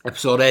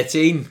Episode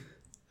 18.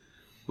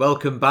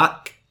 Welcome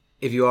back.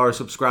 If you are a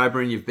subscriber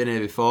and you've been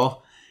here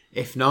before.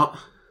 If not,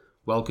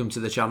 welcome to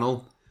the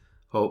channel.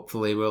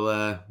 Hopefully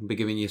we'll be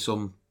giving you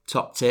some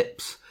top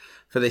tips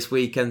for this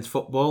weekend's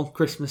football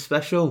Christmas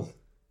special.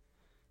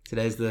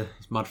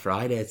 It's Mad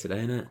Friday today,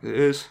 isn't it? It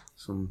is.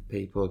 Some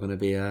people are going to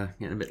be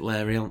getting a bit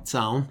leery on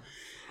town.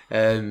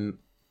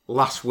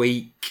 Last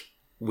week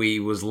we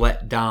was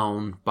let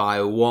down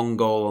by one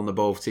goal on the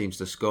both teams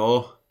to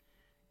score.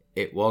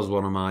 It was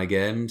one of my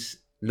games.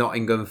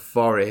 Nottingham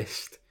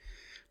Forest.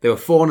 They were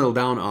 4-0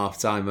 down at half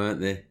time,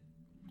 weren't they?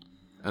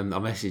 And I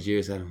messaged you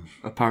and said,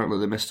 apparently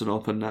they missed an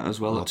open net as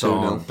well at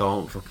 2-0.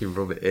 Don't fucking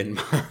rub it in,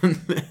 man.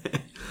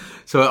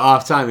 So at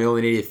half time we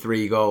only needed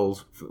 3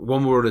 goals.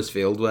 One were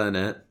Huddersfield, weren't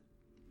it?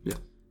 Yeah.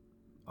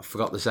 I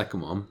forgot the second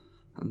one.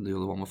 And the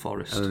other one were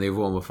Forest. And then the other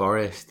one were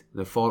Forest.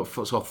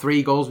 So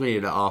 3 goals we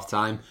needed at half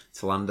time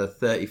to land a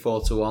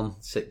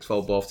 34-1,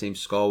 6-4 both teams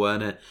score,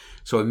 weren't it?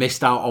 So we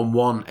missed out on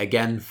one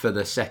again for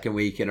the second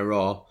week in a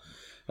row.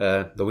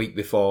 The week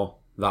before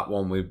that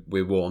one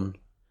we won.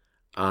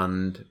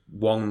 And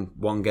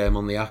one game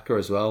on the Acca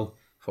as well.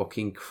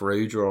 Fucking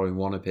Crewe drawing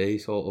 1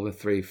 apiece. All other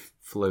 3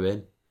 flew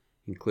in,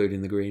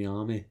 including the Green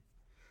Army.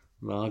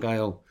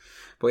 Argyle.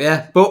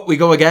 But we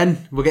go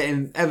again. We're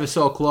getting ever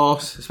so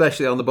close,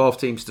 especially on the both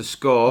teams to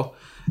score.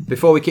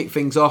 Before we kick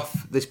things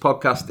off, this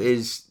podcast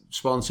is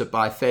sponsored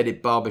by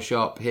Faded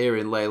Barbershop here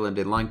in Leyland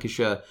in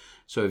Lancashire.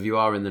 So if you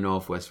are in the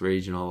North West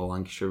region or the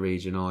Lancashire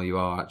region, or you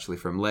are actually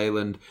from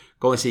Leyland,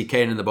 go and see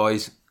Kane and the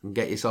boys and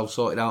get yourself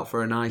sorted out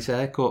for a nice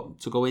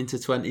haircut to go into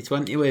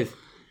 2020 with.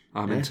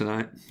 I'm in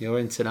tonight. You're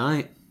in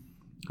tonight.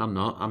 I'm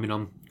not. I'm in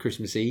on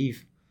Christmas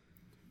Eve.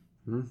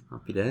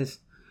 Happy days.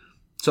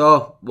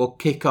 So we'll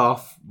kick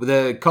off with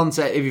a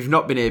concept. If you've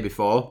not been here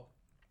before,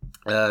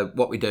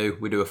 what we do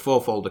a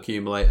 4-fold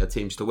accumulator,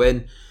 teams to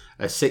win,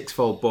 a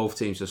 6-fold both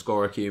teams to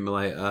score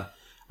accumulator,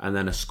 and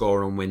then a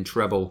score and win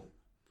treble.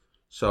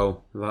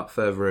 So, without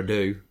further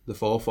ado, the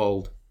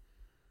 4-fold.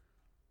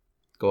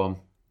 Go on.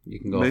 You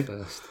can go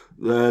first.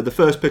 The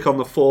first pick on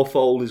the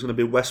 4-fold is going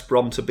to be West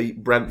Brom to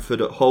beat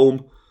Brentford at home.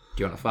 Do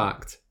you want a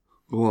fact?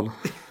 Go on.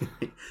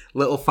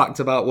 Little fact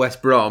about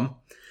West Brom.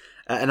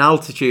 At an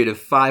altitude of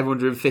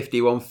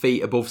 551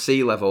 feet above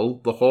sea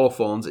level, the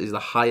Hawthorns is the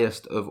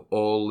highest of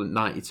all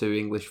 92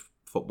 English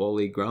Football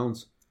League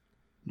grounds.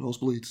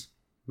 Nosebleeds,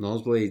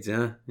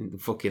 yeah.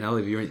 Fucking hell,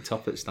 if you're in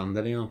top at stand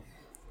anyhow.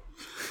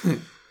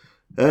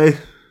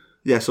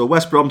 So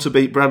West Brom to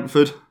beat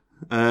Brentford.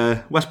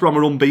 West Brom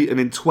are unbeaten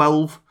in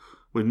 12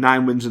 with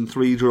 9 wins and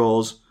 3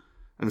 draws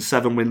and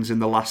 7 wins in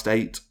the last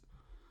 8.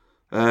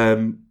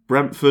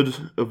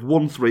 Brentford have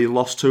won 3,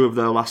 lost 2 of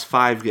their last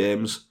 5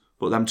 games,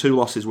 but them 2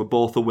 losses were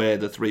both away.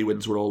 The 3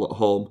 wins were all at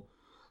home.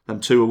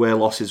 Them 2 away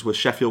losses were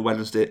Sheffield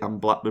Wednesday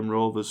and Blackburn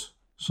Rovers.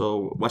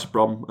 So West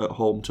Brom at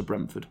home to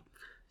Brentford.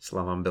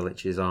 Slavan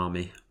Bilic's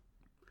army.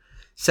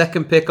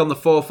 Second pick on the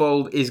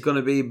 4-fold is going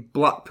to be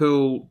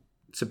Blackpool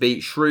to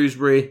beat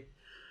Shrewsbury.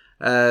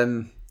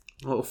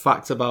 Little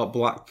fact about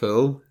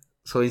Blackpool.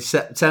 So in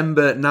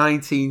September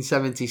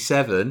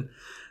 1977,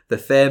 the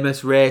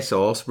famous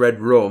racehorse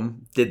Red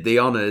Rum did the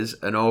honours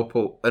and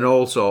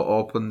also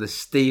opened the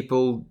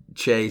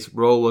steeplechase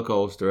roller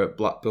coaster at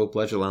Blackpool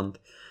Pleasureland.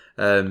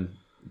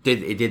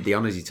 He did the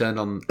honours. He turned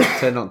on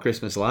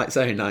Christmas lights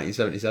there in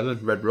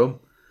 1977. Red Rum.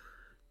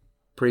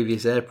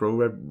 Previous April,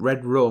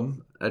 Red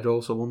Rum had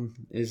also won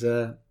his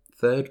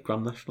 3rd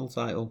Grand National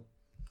title.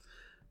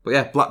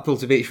 But Blackpool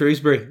to beat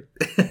Shrewsbury.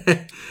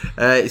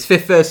 It's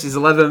 5th versus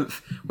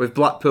 11th, with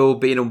Blackpool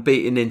being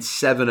unbeaten in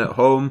 7 at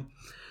home.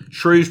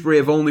 Shrewsbury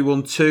have only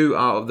won 2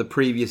 out of the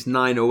previous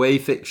 9 away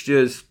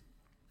fixtures.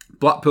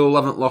 Blackpool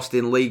haven't lost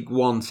in League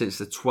One since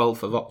the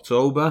 12th of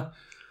October.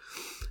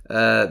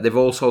 They've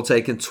also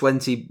taken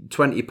 20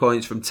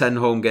 points from 10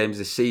 home games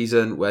this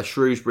season, where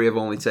Shrewsbury have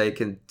only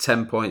taken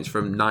 10 points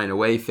from 9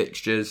 away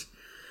fixtures.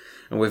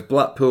 And with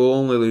Blackpool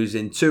only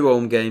losing 2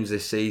 home games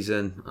this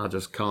season, I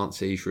just can't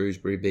see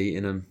Shrewsbury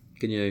beating them.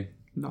 Can you?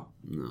 No.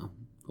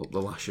 Up the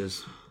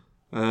lashes.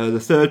 The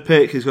third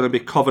pick is going to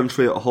be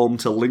Coventry at home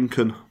to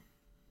Lincoln.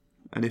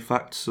 Any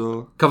facts?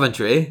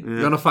 Coventry? Yeah.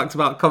 You want a fact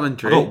about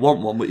Coventry? I don't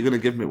want one, but you're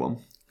going to give me one.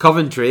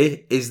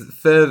 Coventry is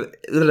further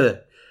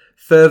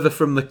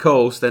from the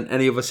coast than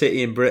any other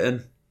city in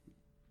Britain.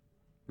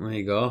 There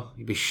you go.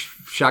 You'd be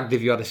shagged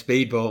if you had a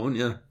speedboat,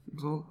 wouldn't you?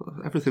 Well,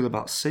 everything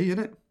about sea,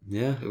 innit?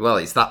 Yeah. Well,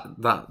 it's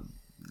that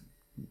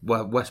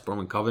West Brom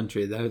and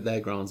Coventry, their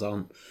grounds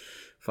aren't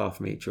far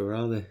from each other,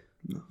 are they?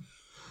 No.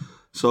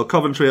 So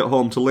Coventry at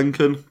home to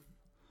Lincoln.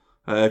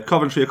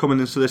 Coventry are coming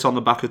into this on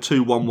the back of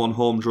 2 1-1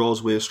 home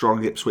draws with a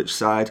strong Ipswich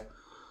side.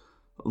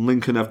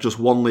 Lincoln have just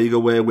 1 league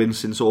away win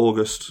since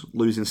August,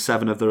 losing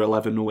 7 of their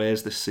 11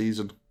 aways this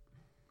season.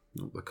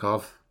 Not the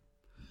Cov.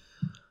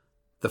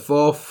 The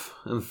 4th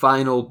and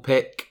final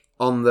pick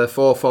on the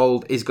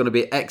 4-fold is going to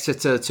be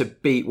Exeter to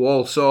beat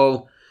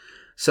Walsall.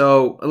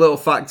 So, a little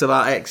fact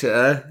about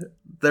Exeter.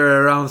 There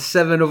are around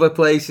 7 other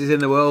places in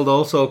the world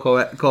also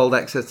called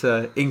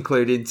Exeter,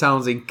 including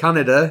towns in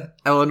Canada,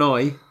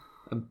 Illinois,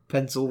 and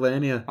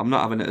Pennsylvania. I'm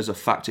not having it as a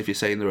fact if you're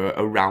saying there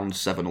are around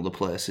 7 other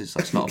places.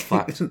 That's not a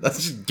fact. That's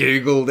just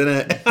Googled,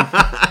 isn't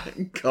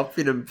it?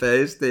 Copied and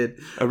pasted.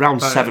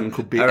 Around 7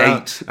 could be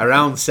 8.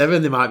 Around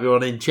 7, there might be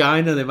one in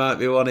China, there might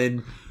be one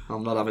in...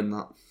 I'm not having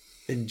that.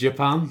 In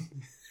Japan.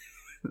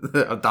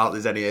 I doubt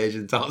there's any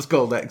Asian towns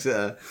called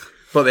Exeter.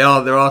 But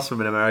there are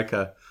some in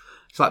America.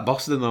 It's like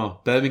Boston,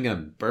 though.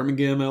 Birmingham,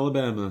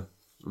 Alabama.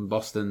 And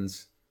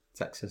Boston's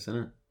Texas,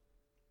 isn't it?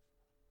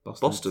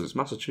 Boston's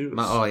Massachusetts.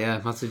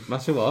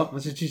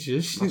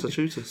 Massachusetts.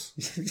 Massachusetts.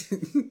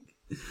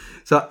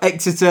 So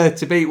Exeter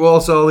to beat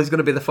Walsall is going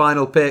to be the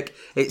final pick.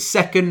 It's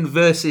 2nd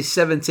versus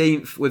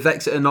 17th, with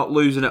Exeter not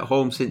losing at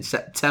home since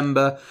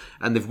September,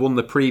 and they've won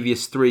the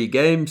previous 3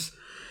 games.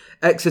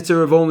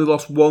 Exeter have only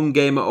lost 1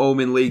 game at home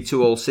in League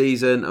 2 all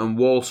season, and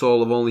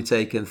Walsall have only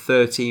taken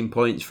 13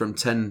 points from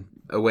 10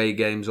 away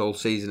games all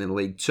season in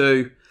League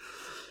 2.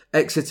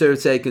 Exeter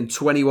have taken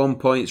 21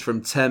 points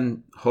from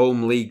 10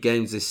 home league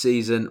games this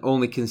season,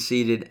 only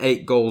conceded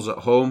 8 goals at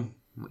home,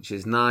 which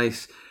is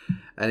nice.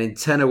 And in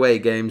 10 away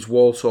games,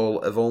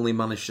 Walsall have only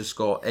managed to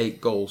score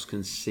 8 goals,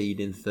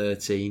 conceding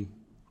 13.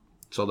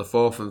 So the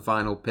 4th and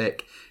final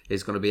pick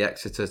is going to be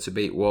Exeter to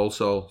beat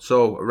Walsall.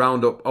 So a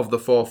roundup of the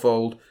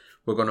fourfold,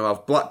 we're going to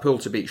have Blackpool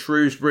to beat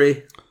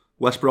Shrewsbury,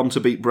 West Brom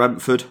to beat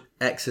Brentford,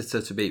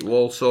 Exeter to beat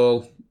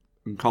Walsall,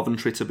 and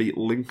Coventry to beat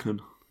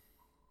Lincoln.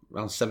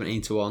 Around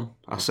 17 to 1.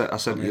 I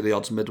sent you the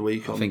odds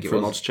midweek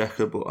from Odds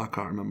Checker, but I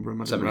can't remember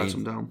them. I didn't write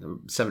them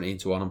down. 17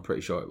 to 1, I'm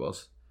pretty sure it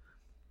was.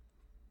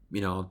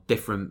 You know,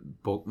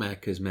 different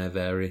bookmakers may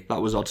vary.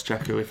 That was Odds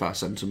Checker if I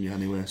sent them you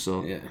anyway,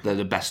 so yeah. They're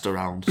the best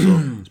around,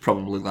 so it's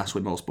probably less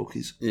with most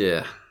bookies.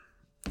 Yeah.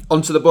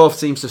 On to the both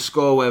teams to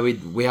score, where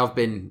we have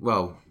been,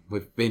 well,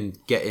 we've been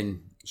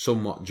getting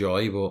somewhat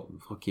joy, but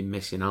fucking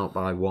missing out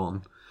by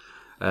 1.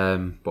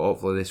 But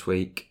hopefully this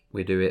week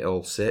we do it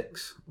all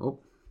 6.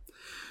 Oh.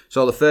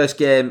 So the first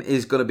game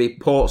is going to be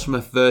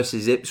Portsmouth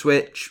versus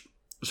Ipswich.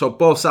 So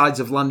both sides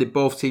have landed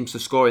both teams to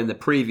score in the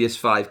previous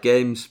 5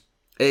 games.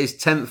 It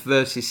is 10th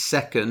versus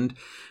 2nd,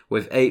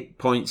 with 8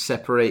 points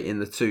separating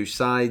the 2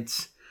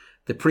 sides.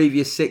 The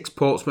previous 6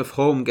 Portsmouth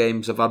home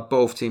games have had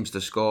both teams to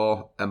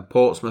score, and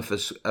Portsmouth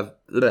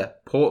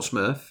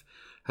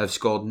have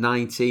scored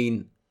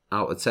 19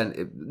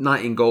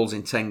 goals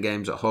in 10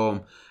 games at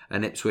home,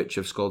 and Ipswich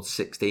have scored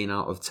 16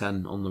 out of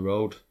 10 on the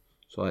road.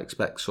 So I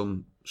expect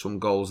some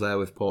goals there,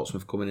 with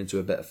Portsmouth coming into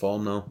a bit of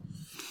form now.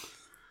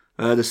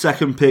 The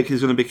second pick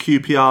is going to be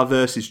QPR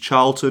versus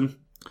Charlton.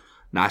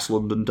 Nice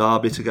London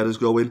derby to get us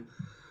going.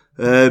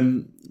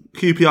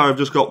 QPR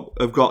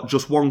have got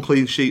just 1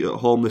 clean sheet at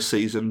home this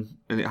season,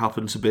 and it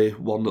happened to be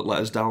one that let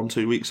us down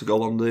 2 weeks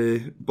ago on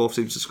the both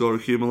teams to score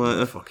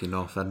accumulator. Fucking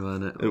North End,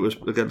 weren't it? It was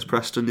against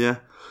Preston, yeah.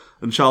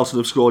 And Charlton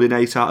have scored in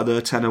 8 out of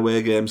their 10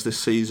 away games this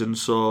season,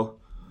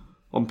 so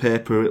on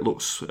paper it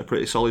looks a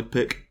pretty solid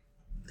pick.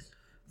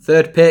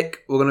 Third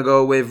pick, we're going to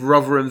go with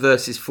Rotherham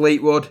versus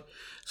Fleetwood.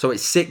 So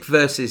it's 6th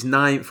versus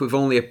 9th, with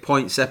only a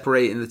point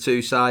separating the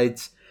 2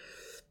 sides.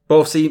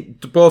 Both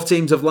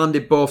teams have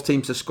landed both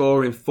teams to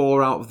score in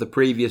 4 out of the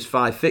previous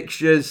 5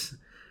 fixtures.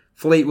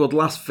 Fleetwood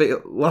last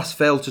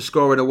failed to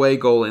score an away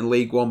goal in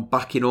League 1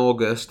 back in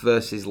August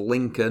versus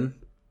Lincoln.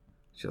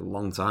 It's a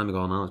long time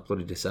ago now. It's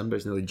bloody December.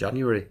 It's nearly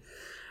January.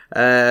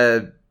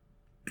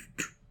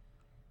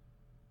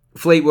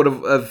 Fleetwood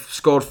have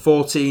scored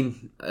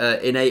 14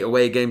 in 8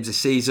 away games this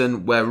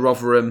season, where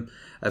Rotherham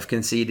have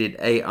conceded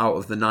 8 out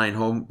of the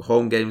 9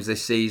 home games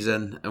this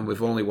season, and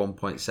with only 1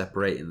 point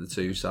separating the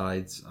 2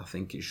 sides, I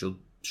think it should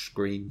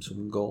scream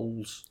some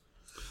goals.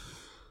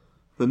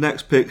 The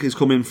next pick is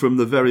coming from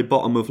the very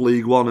bottom of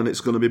League 1, and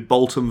it's going to be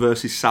Bolton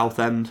versus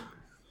Southend.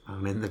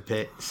 I'm in the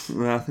pits.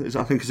 I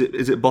think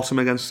is it bottom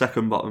against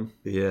second bottom?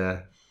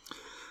 Yeah.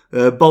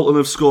 Bolton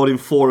have scored in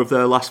 4 of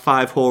their last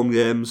 5 home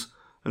games,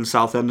 and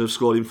Southend have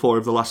scored in 4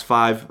 of the last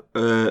 5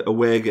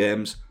 away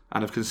games,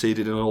 and have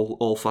conceded in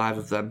all 5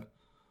 of them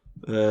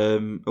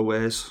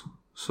aways.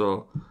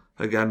 So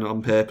again,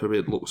 on paper,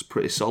 it looks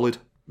pretty solid.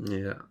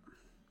 Yeah.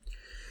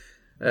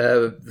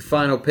 The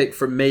final pick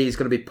from me is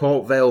going to be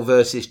Port Vale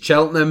versus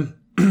Cheltenham.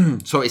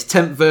 So it's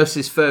 10th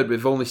versus 3rd,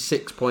 with only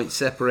 6 points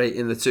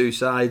separating the 2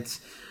 sides.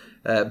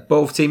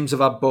 Both teams have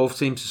had both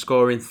teams to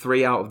score in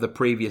 3 out of the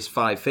previous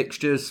 5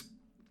 fixtures.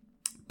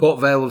 Port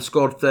Vale have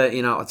scored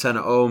 13 out of 10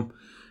 at home,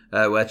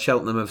 where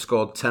Cheltenham have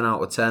scored 10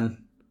 out of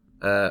 10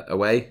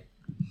 away.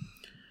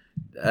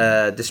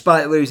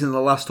 Despite losing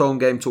the last home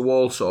game to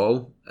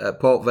Walsall,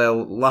 Port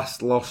Vale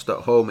last lost at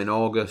home in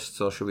August,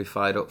 so should be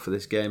fired up for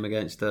this game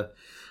against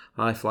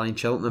high-flying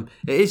Cheltenham.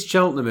 It is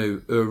Cheltenham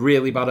who are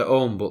really bad at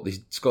home, but they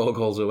score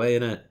goals away,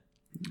 innit?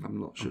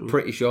 I'm not sure. I'm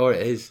pretty sure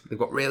it is. They've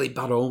got really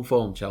bad home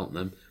form,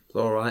 Cheltenham.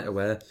 They're all right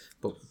away,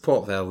 but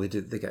Port Vale,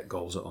 they get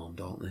goals at home,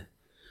 don't they?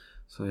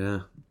 So yeah,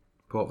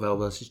 Port Vale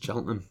versus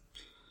Cheltenham.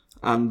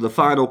 And the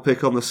final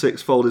pick on the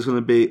 6th fold is going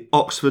to be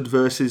Oxford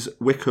versus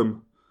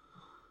Wickham.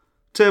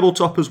 Table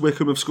toppers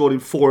Wickham have scored in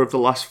 4 of the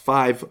last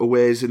 5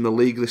 aways in the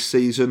league this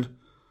season.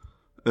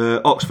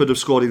 Oxford have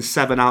scored in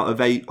 7 out of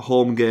 8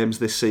 home games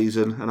this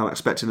season, and I'm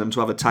expecting them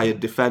to have a tired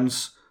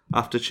defence.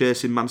 after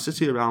chasing Man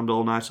City around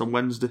all night on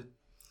Wednesday.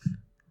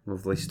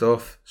 Lovely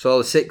stuff. So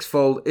the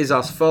sixfold is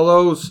as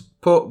follows.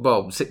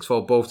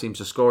 Sixfold, both teams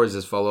to score is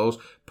as follows.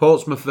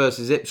 Portsmouth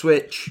versus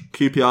Ipswich.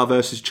 QPR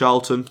versus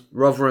Charlton.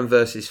 Rotherham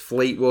versus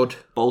Fleetwood.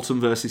 Bolton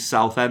versus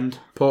Southend.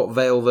 Port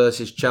Vale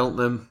versus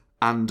Cheltenham.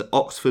 And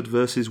Oxford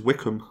versus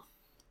Wickham.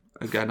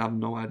 Again, I have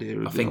no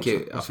idea. I think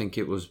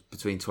it was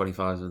between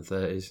 25s and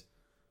 30s.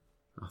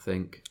 I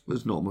think.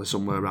 There's normally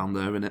somewhere around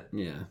there, isn't it?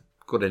 Yeah.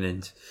 Good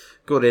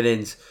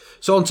innings.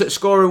 So on to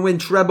score and win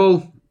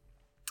treble.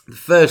 The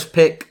first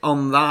pick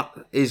on that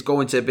is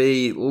going to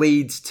be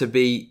Leeds to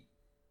beat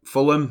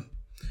Fulham.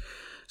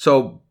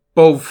 So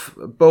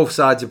both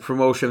sides are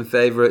promotion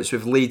favourites,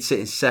 with Leeds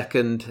sitting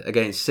second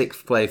against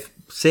sixth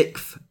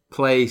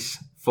place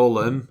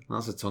Fulham.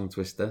 That's a tongue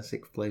twister.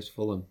 Sixth place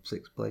Fulham.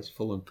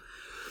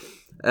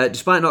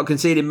 Despite not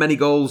conceding many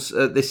goals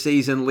this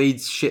season,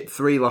 Leeds shipped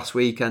 3 last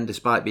weekend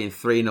despite being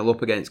 3-0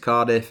 up against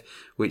Cardiff,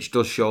 which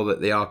does show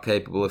that they are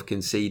capable of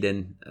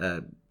concede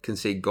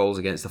goals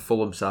against the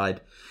Fulham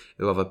side,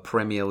 who have a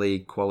Premier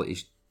League quality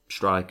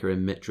striker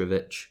in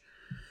Mitrovic,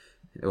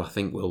 who I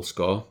think will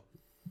score.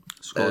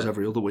 Scores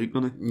every other week,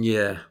 doesn't he?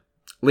 Yeah.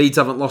 Leeds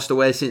haven't lost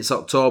away since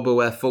October,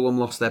 where Fulham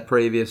lost their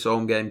previous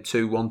home game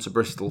 2-1 to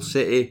Bristol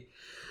City.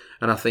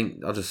 And I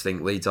just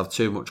think Leeds have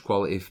too much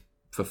quality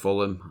for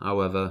Fulham.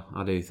 However,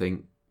 I do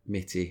think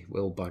Mitty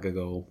will bag a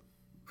goal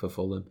for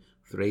Fulham.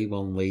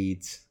 3-1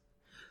 Leeds.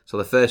 So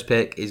the first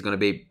pick is going to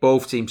be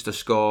both teams to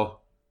score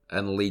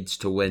and Leeds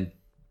to win.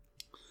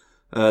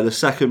 The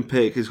second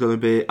pick is going to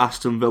be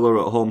Aston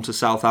Villa at home to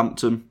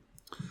Southampton.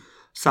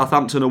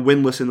 Southampton are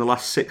winless in the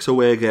last 6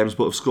 away games,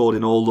 but have scored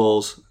in all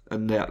those,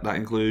 and that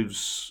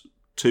includes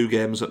 2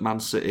 games at Man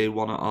City,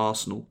 1 at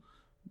Arsenal.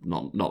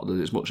 Not that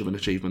it's much of an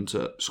achievement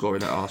at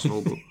scoring at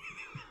Arsenal,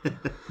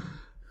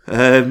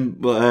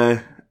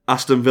 but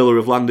Aston Villa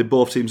have landed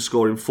both teams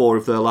scoring 4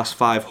 of their last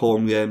 5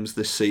 home games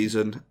this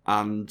season,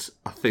 and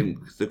I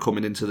think they're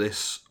coming into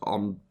this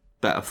on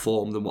better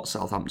form than what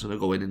Southampton are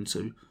going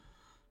into.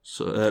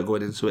 So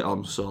going into it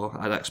on, so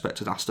I'd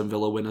expect an Aston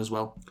Villa win as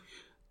well.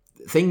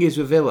 The thing is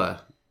with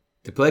Villa,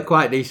 they play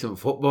quite decent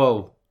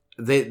football.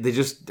 I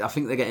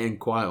think they're getting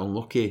quite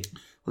unlucky.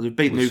 Well, they've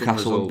beat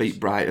Newcastle and beat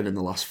Brighton in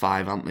the last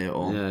 5, haven't they, at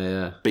home?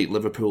 Yeah. Beat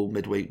Liverpool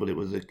midweek, but it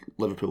was a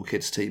Liverpool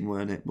kids team,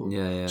 weren't it? But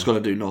yeah. It's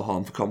going to do no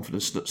harm for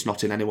confidence. That's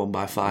not in anyone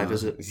by 5,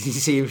 is it? You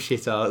see him the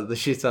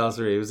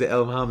shithousery. Was it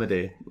El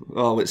Hamadi?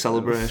 Oh, it's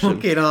celebration.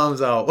 Fucking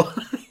arms out.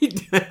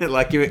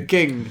 Like you're at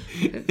King.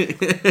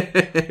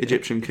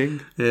 Egyptian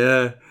King.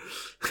 Yeah.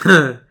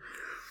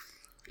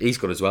 He's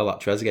good as well,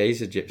 that Trezeguet.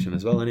 He's Egyptian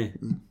as well, isn't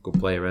he? Good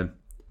player, him.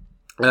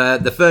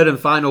 The third and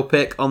final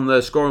pick on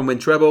the score and win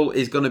treble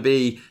is going to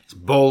be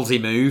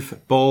ballsy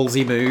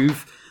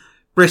move.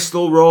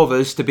 Bristol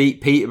Rovers to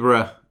beat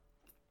Peterborough.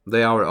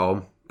 They are at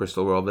home,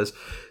 Bristol Rovers.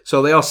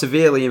 So they are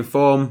severely in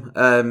form.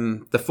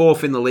 The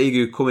 4th in the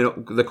league,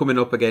 they're coming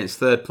up against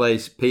 3rd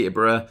place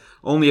Peterborough.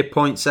 Only a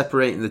point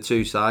separating the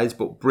 2 sides,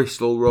 but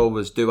Bristol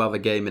Rovers do have a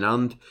game in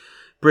hand.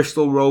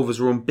 Bristol Rovers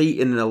were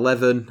unbeaten in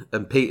 11,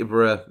 and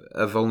Peterborough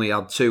have only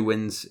had 2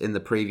 wins in the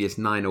previous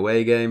 9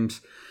 away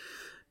games.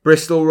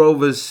 Bristol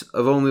Rovers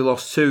have only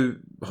lost 2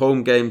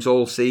 home games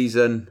all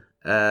season,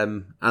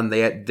 and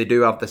they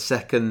do have the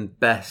second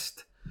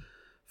best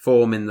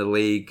form in the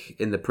league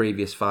in the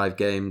previous 5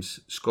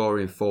 games,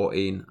 scoring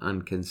 14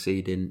 and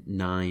conceding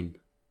 9.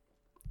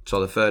 So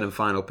the third and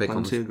final pick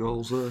Plenty of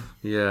goals there.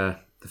 Yeah,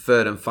 the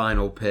third and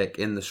final pick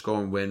in the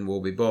score and win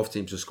will be both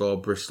teams to score,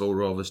 Bristol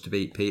Rovers to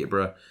beat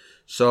Peterborough.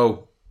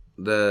 So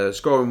the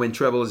score and win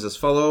treble is as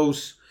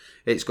follows.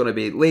 It's going to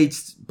be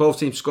Leeds, both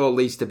teams score,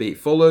 Leeds to beat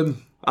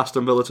Fulham.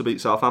 Aston Villa to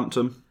beat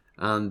Southampton.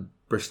 And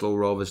Bristol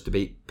Rovers to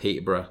beat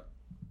Peterborough.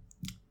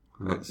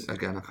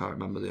 Again, I can't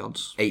remember the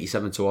odds.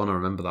 87-1, I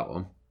remember that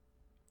one.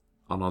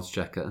 On Odds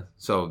Checker.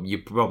 So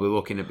you're probably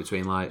looking at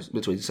between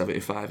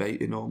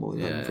 75-80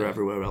 normally for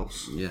everywhere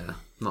else. Yeah,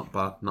 not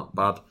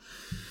bad.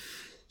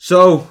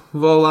 So,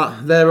 with all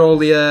that, they're all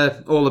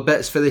the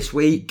bets for this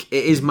week.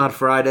 It is Mad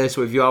Friday,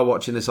 so if you are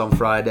watching this on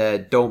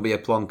Friday, don't be a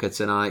plonker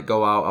tonight.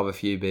 Go out, have a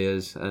few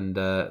beers, and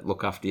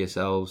look after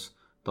yourselves.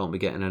 Don't be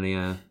getting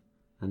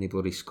any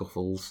bloody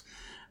scuffles.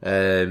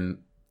 Have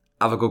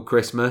a good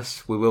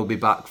Christmas. We will be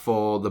back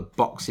for the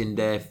Boxing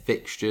Day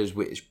fixtures,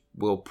 which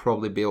will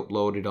probably be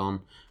uploaded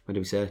on, when did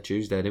we say?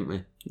 Tuesday, didn't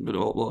we? We're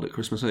going to upload it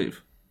Christmas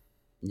Eve.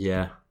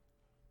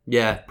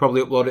 Yeah,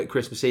 probably upload it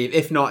Christmas Eve.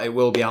 If not, it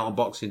will be out on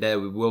Boxing Day.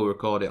 We will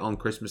record it on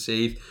Christmas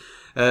Eve.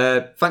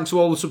 Thanks to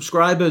all the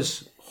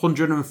subscribers.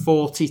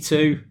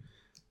 142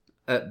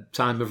 at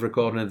time of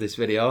recording of this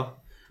video.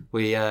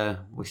 We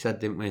said,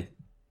 didn't we?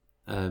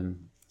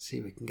 See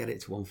if we can get it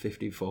to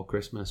 150 before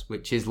Christmas,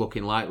 which is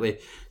looking likely.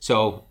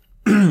 So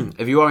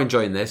if you are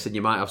enjoying this and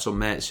you might have some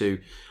mates who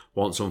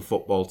want some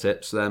football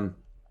tips, then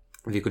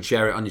if you could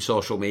share it on your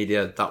social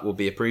media, that would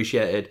be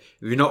appreciated.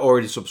 If you're not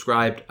already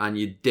subscribed and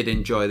you did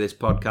enjoy this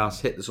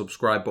podcast, hit the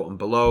subscribe button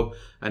below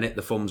and hit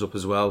the thumbs up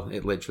as well.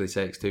 It literally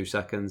takes 2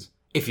 seconds.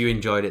 If you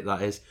enjoyed it,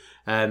 that is.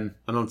 And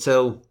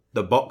until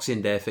the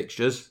Boxing Day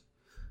fixtures,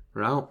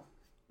 we're out.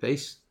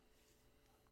 Peace.